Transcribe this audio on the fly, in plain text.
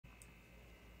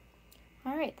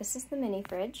All right, this is the mini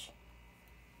fridge.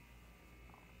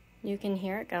 You can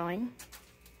hear it going.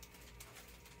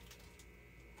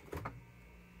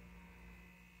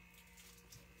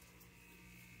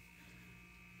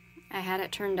 I had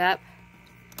it turned up.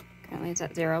 Currently it's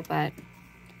at 0, but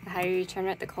the higher you turn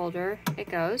it, the colder it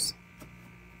goes.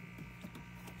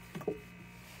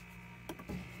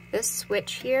 This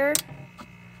switch here,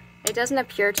 it doesn't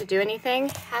appear to do anything.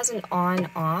 It has an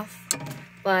on-off,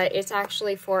 but it's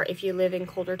actually for if you live in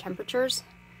colder temperatures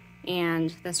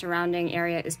and the surrounding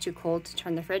area is too cold to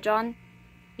turn the fridge on,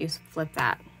 you flip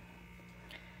that.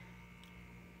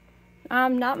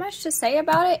 Not much to say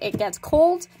about it. It gets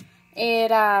cold.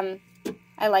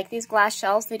 I like these glass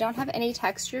shells. They don't have any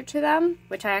texture to them,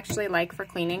 which I actually like for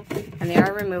cleaning, and they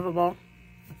are removable.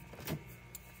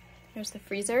 Here's the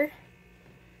freezer.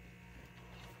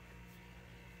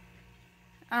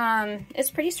 It's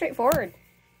pretty straightforward.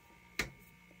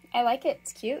 I like it.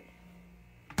 It's cute.